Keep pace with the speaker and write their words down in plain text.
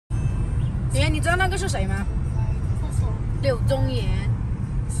圆圆，你知道那个是谁吗？是谁？柳宗元。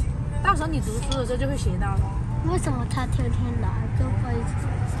到时候你读书的时候就会学到了。为什么他天天拿个杯子？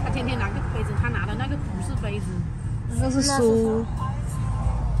他天天拿个杯子，他拿的那个不是杯子，那是书。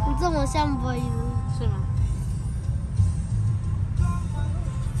你这么像杯子，是吗？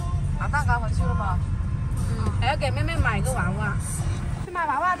拿蛋糕回去了吧？还要给妹妹买个娃娃。去买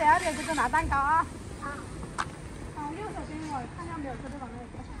娃娃，等下给哥哥拿蛋糕啊。好。右手边我看到没有，哥哥往那里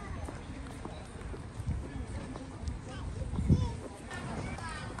过。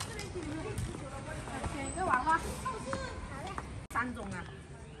选一个娃娃。3种啊。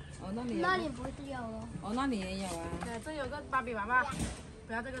哦，那里有。那里不是有了？哦，那里也有啊。对，这有个芭比娃娃，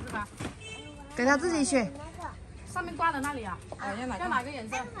不要这个是吧？给他自己选。上面挂的那里啊？要哪个？要哪个颜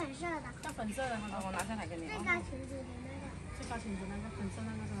色？粉色的。要粉色的。我拿下来给你。最高裙子的那个。最高裙子那个粉色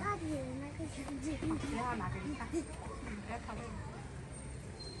那个是吧？大体的那个裙子。等下拿给你看。不要靠这个。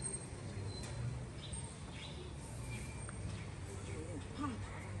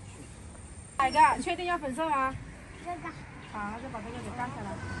哪个？你确定要粉色吗？这个。好，那就把这个给盖起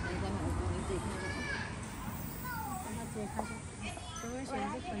来。让它揭开去。哥哥选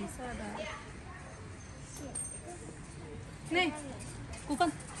的是粉色的。那，股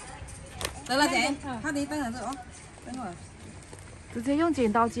份。得了姐，他得等会儿哦，等会儿。直接用剪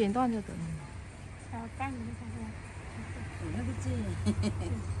刀剪断就得了。好，盖你就看看。那个剪。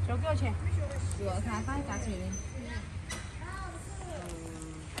交多少钱？我看大价钱的。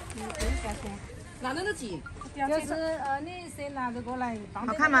不用加钱。拿那个纸。就是你先拿个过来，好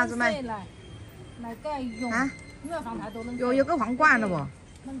看吗？姊妹？来个用。啊？有个皇冠的不？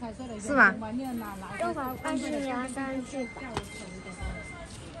是吧？这皇冠是你要上去的。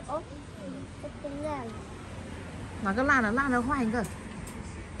哦，这边烂了。哪个烂了？烂了换一个。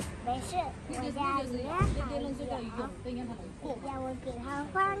没事，我家里还有。要我给他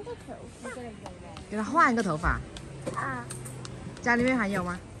换个头发。给他换一个头发。啊。家里面还有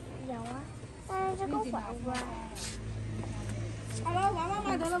吗？有啊，但是这个皇冠。好了，娃娃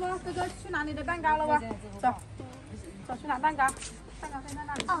买得了不？哥哥去拿你的蛋糕了不？走，走去拿蛋糕，蛋糕先在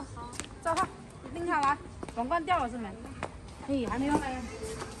那里。哦，好。走哈，拎好了，皇冠掉了是没？嘿，还没有呢。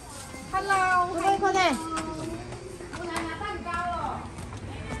Hello， 快点。我来拿蛋糕了。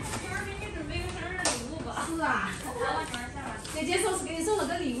给你准备个生日礼物吧。是啊。姐姐给你送了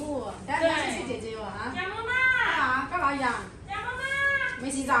个礼物，大家谢谢姐姐哦啊。小妈妈。干嘛呀？小妈妈。没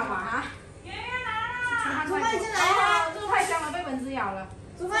洗澡吧？啊？圆圆来了。猪妹进来了。这太香了，被蚊子咬了。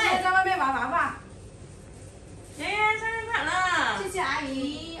猪妹在外面玩娃娃。圆圆生日快乐！谢谢阿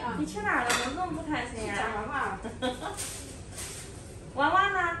姨啊。你去哪儿了？怎么这么不开心呀？夹娃娃。娃娃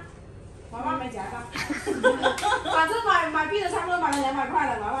呢？娃娃没夹到。反正买币的差不多买了200块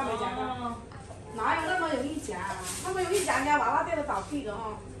了，娃娃没夹到。哪有那么容易夹？那么容易夹，人家娃娃店都倒闭了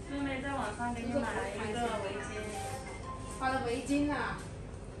哈。妹妹在网上给你买了一个围巾。花了围巾啊。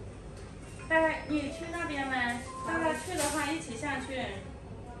你去那边没？带他去的话，一起下去。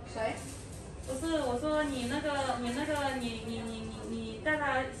谁？不是，我说你带他下去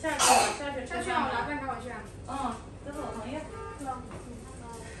下去啊！我拿蛋糕回去啊。嗯，这是我同意。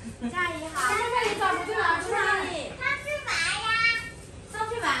阿姨好。那你找不去哪去哪里？他去玩呀。上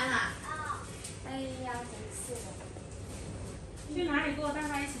去玩了。哦。哎呀，真是的。去哪里？跟我带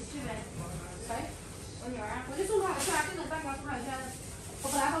他一起去呗。谁？我女儿。我就送她回去啊，这种蛋糕送她回去。我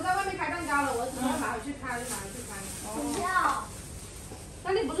本来都在外面开蛋糕了，我只能拿回去开，就拿回去开。不要。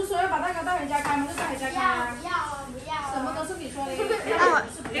那你不是说要把蛋糕带回家开吗？就带回家开啊。不要。什么都是你说的。给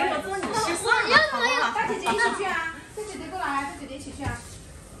我做你媳妇儿好了。带姐姐一起去啊！带姐姐过来啊！带姐姐一起去啊！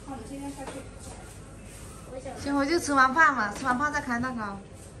好，我们今天下去。先回去吃完饭嘛，吃完饭再开蛋糕。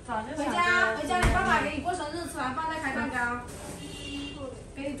回家，你爸爸给你过生日，吃完饭再开蛋糕。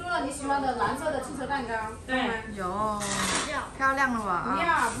给你做了你喜欢的蓝色的汽车蛋糕。对。有。漂亮了吧？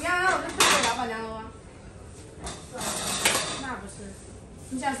不要，我就退给老板娘了。那不是，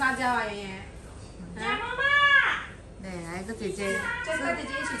你想撒娇啊，圆圆？小妈妈。对，还有个姐姐。再带姐姐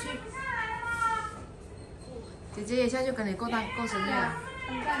一起去。姐姐一下就跟你过生日了。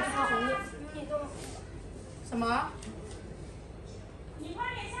带你去过生日。什么？你快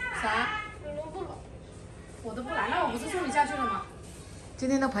点下来。啥？我都不来，那我不是送你下去了吗？今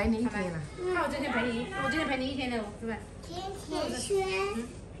天都陪你一天了。那我今天陪你一天了，对不对？甜圈。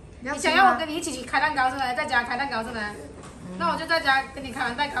你想要我跟你一起开蛋糕是吧？在家开蛋糕是吧？那我就在家跟你开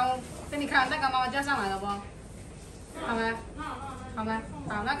完蛋糕，妈妈就要上来了不？好吗？好吗？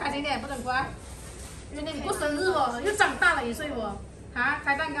好，那开心点，不准乖。今天你过生日哦，又长大了1岁哦。啊，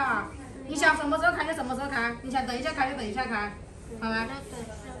开蛋糕啊！你想什么时候开就什么时候开，你想等一下开就等一下开，好吗？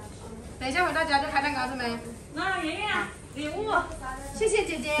等一下回到家就开蛋糕是没？那圆圆，礼物。谢谢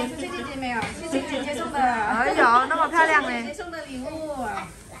姐姐，谢谢姐姐没有？谢谢姐姐送的。哎呦，那么漂亮呢！姐姐送的礼物。哎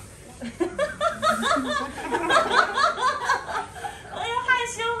呀，害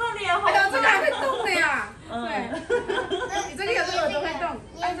羞的脸，好。哎呦，这个还会动的呀。对。你这里有这个耳朵会动，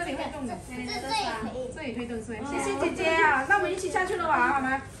哎，这里会动的。这里会动是。谢谢姐姐啊，那我们一起下去了玩好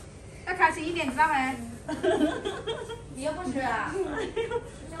吗？要开心一点，知道没？你又不吃啊？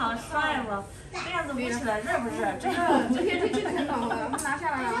好帅哦！这样子不起来热不热？这这片推去的很暖和，我们拿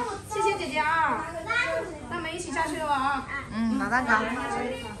下来了。谢谢姐姐啊！那我们一起下去了啊！拿蛋糕。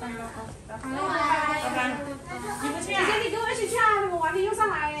拜拜。你不去啊？姐姐，你跟我一起去啊！我晚点又上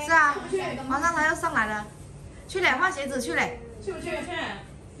来。是啊，马上他又上来了。去嘞，换鞋子去嘞。去不去？去。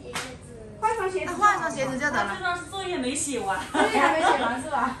换双鞋子。那换双鞋子就得了。这道是作业没写完。作业还没写完是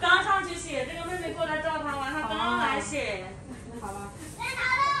吧？刚上去写，这个妹妹过来找他玩，他刚来写。好吧。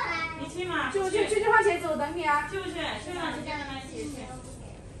你去吗？去换鞋子，我等你啊。去不去？去吗？就跟他们一起去。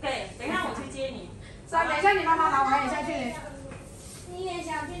对，等一下我去接你。是啊，等一下你妈妈拿完也下去。你也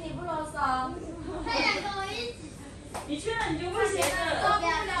想去，你不啰嗦。他想跟我一起。你去了你就换鞋子。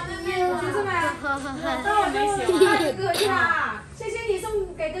学生们，那我就带哥哥去啦。谢谢你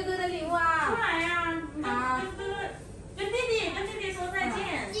送给哥哥的礼物啊。出来呀！跟弟弟说再见。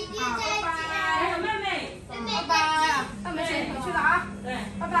好，拜拜。还有妹妹。拜拜。那我们先回去了啊。对，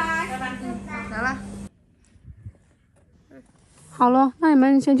拜拜。拜拜。来了。好了，那你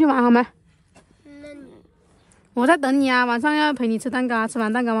们先去玩好吗？我在等你啊，晚上要陪你吃蛋糕，吃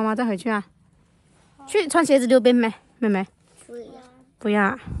完蛋糕妈妈再回去啊。去穿鞋子溜冰没，妹妹？不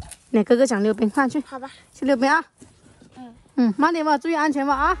要。你哥哥想溜冰，快去。好吧。去溜冰啊。慢点吧，注意安全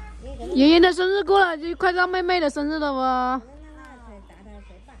吧啊。妍妍的生日过了，就快到妹妹的生日了哦。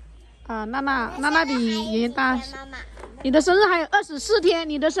啊，娜娜比妍妍大。你的生日还有24天，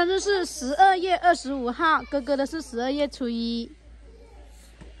你的生日是12月25号，哥哥的是12月初1。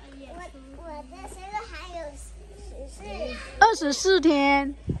我的生日还有24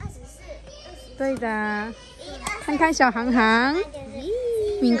天。对的。看看小航航，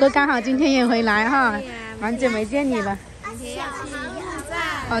敏哥刚好今天也回来哈，蛮久没见你了。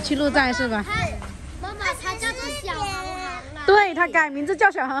去鹿寨是吧？妈妈，他叫做小航航。对，他改名字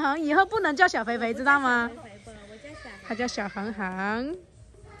叫小航航，以后不能叫小肥肥，知道吗？他叫小航航。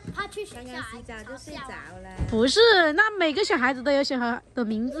他去刚刚洗澡就睡着了。不是，那每个小孩子都有小孩的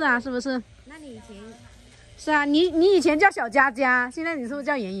名字啊，是不是？那你以前？是啊，你以前叫小佳佳，现在你是不是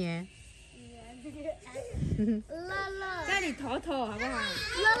叫妍妍？乐乐，叫你坨坨好不好？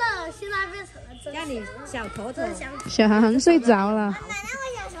乐乐现在变成了真。叫你小坨坨。小航航睡着了。妈妈，那我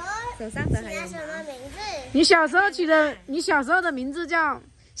小时候手上的还有叫什么名字？你小时候的名字叫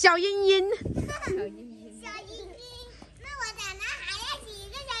小茵茵。小茵茵，那我长大还要起一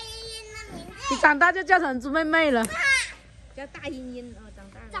个小茵茵的名字。你长大就叫成猪妹妹了。叫大茵茵哦，长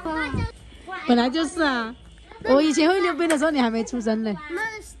大了。长大就。本来就是啊，我以前会溜冰的时候你还没出生呢。那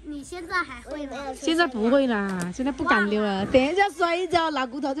你现在还会吗？现在不会啦，现在不敢溜了，等一下摔一跤，脑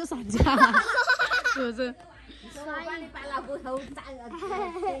骨头就散架了，是不是？我帮你把脑骨头站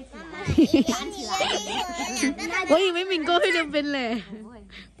起来。我以为敏哥会溜冰嘞，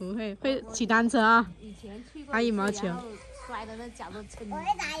不会，会骑单车啊，以前去过打羽毛球，摔的那脚都撑。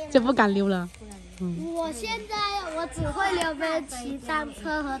就不敢溜了。我现在我只会溜冰、骑单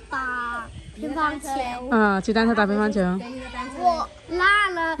车和打乒乓球。骑单车打乒乓球。我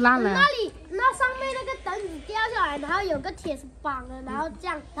烂了。那上面那个灯你掉下来，然后有个铁是绑的，然后这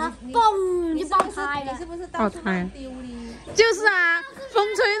样，然后嘣就爆开了。你是不是到处乱丢哩？就是啊，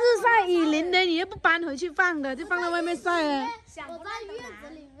风吹日晒雨淋的，你又不搬回去放的，就放在外面晒了。我在院子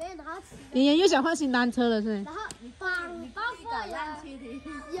里面，然后妍妍又想换新单车了是？然后爆破了。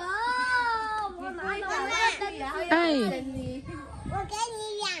有，我拿了哎。我跟你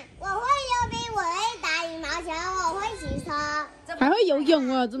讲，我会溜冰，我会打羽毛球，我会骑车，还会游泳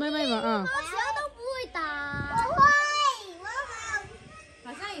哦，猪妹妹们啊。羽毛球都不会打。我会。好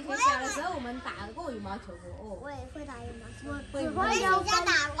像以前小的时候我们打过羽毛球哦。我也会打羽毛球，我只会溜冰。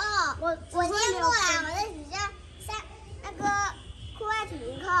打过，我见过啦，我在学校上那个课外体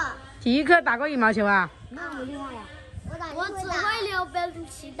育课。体育课打过羽毛球啊？那么厉害呀！我只会溜冰、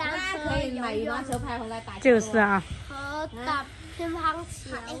骑单车。可以买羽毛球拍回来打。就是啊。和打乒乓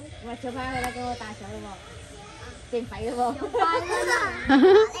球。买球拍回来给我打球了不？减肥了不？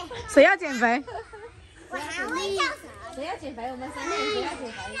谁要减肥？我还会跳绳。谁要减肥？我们3个人谁要减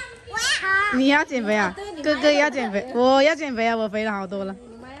肥？你要减肥啊？哥哥也要减肥，我要减肥啊！我肥了好多了。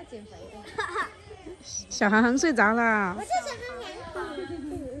你妈要减肥的。小航航睡着了。我叫小航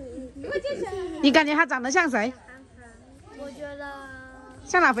航。你感觉他长得像谁？我觉得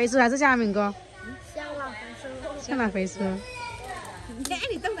像老肥叔还是像阿敏哥？像老肥叔。向哪回说？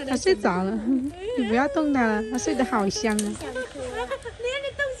你动的他睡着了，你不要动他了，他睡得好香啊。你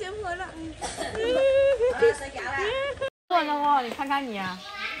动嫌我了。做了哦，你看看你啊，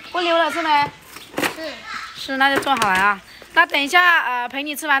不溜了是没？是，那就做好了啊。那等一下陪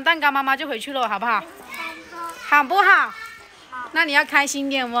你吃完蛋糕，妈妈就回去了，好不好？好不好？那你要开心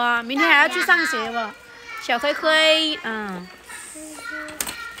点哦，明天还要去上学哦。小灰灰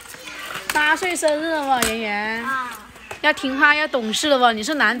，8岁生日了哦，圆圆。要听话，要懂事了哦。你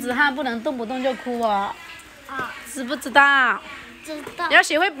是男子汉，不能动不动就哭哦。知不知道？知道。要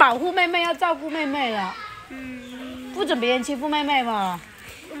学会保护妹妹，要照顾妹妹了。不准别人欺负妹妹嘛。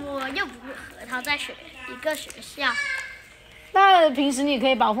我又不是和他在一个学校。那平时你可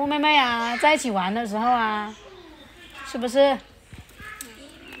以保护妹妹啊，在一起玩的时候啊，是不是？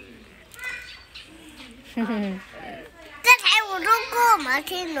这台我坐过摩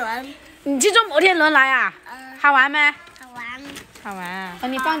天轮。你去坐摩天轮来啊？好玩没？好玩。好玩啊！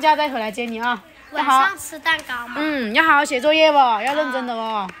等你放假再回来接你啊。晚上吃蛋糕吗？要好好写作业哦，要认真的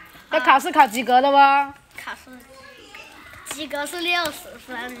哦，要考试考及格的哦。考试及格是60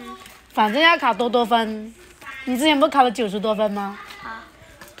分。反正要考多分。你之前不考了90多分吗？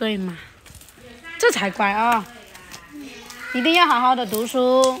对嘛，这才乖啊！一定要好好的读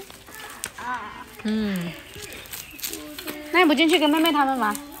书。那你不进去跟妹妹他们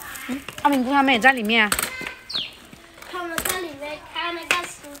玩？阿敏姑他们也在里面啊。他们在里面看那个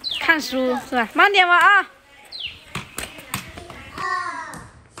书。看书是吧？慢点吧啊！ 2、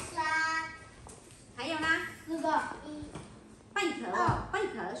3。还有呢4个。贝壳哦，贝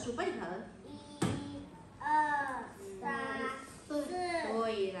壳，数贝壳。1、2、3、4。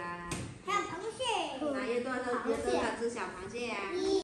对啦。还有螃蟹。哪有多少只小螃蟹啊？